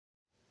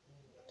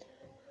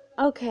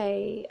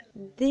Okay,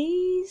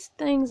 these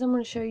things I'm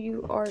going to show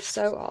you are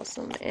so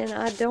awesome, and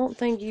I don't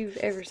think you've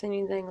ever seen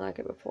anything like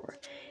it before.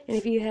 And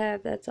if you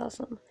have, that's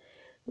awesome.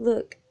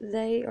 Look,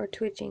 they are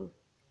twitching.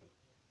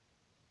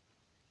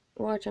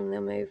 Watch them,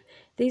 they'll move.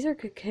 These are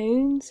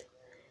cocoons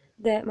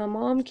that my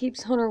mom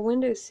keeps on her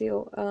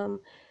windowsill.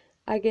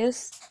 I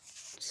guess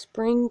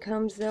spring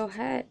comes, they'll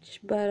hatch,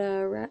 but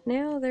right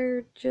now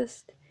they're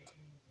just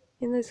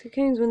in those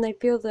cocoons. When they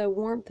feel the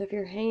warmth of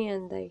your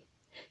hand, they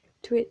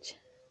twitch.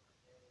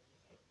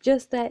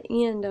 Just that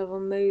end of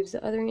them moves.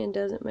 The other end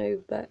doesn't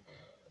move, but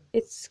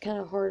it's kind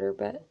of harder,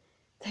 but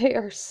they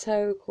are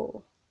so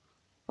cool.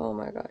 Oh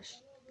my gosh.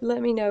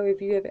 Let me know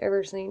if you have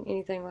ever seen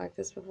anything like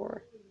this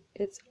before.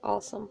 It's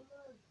awesome.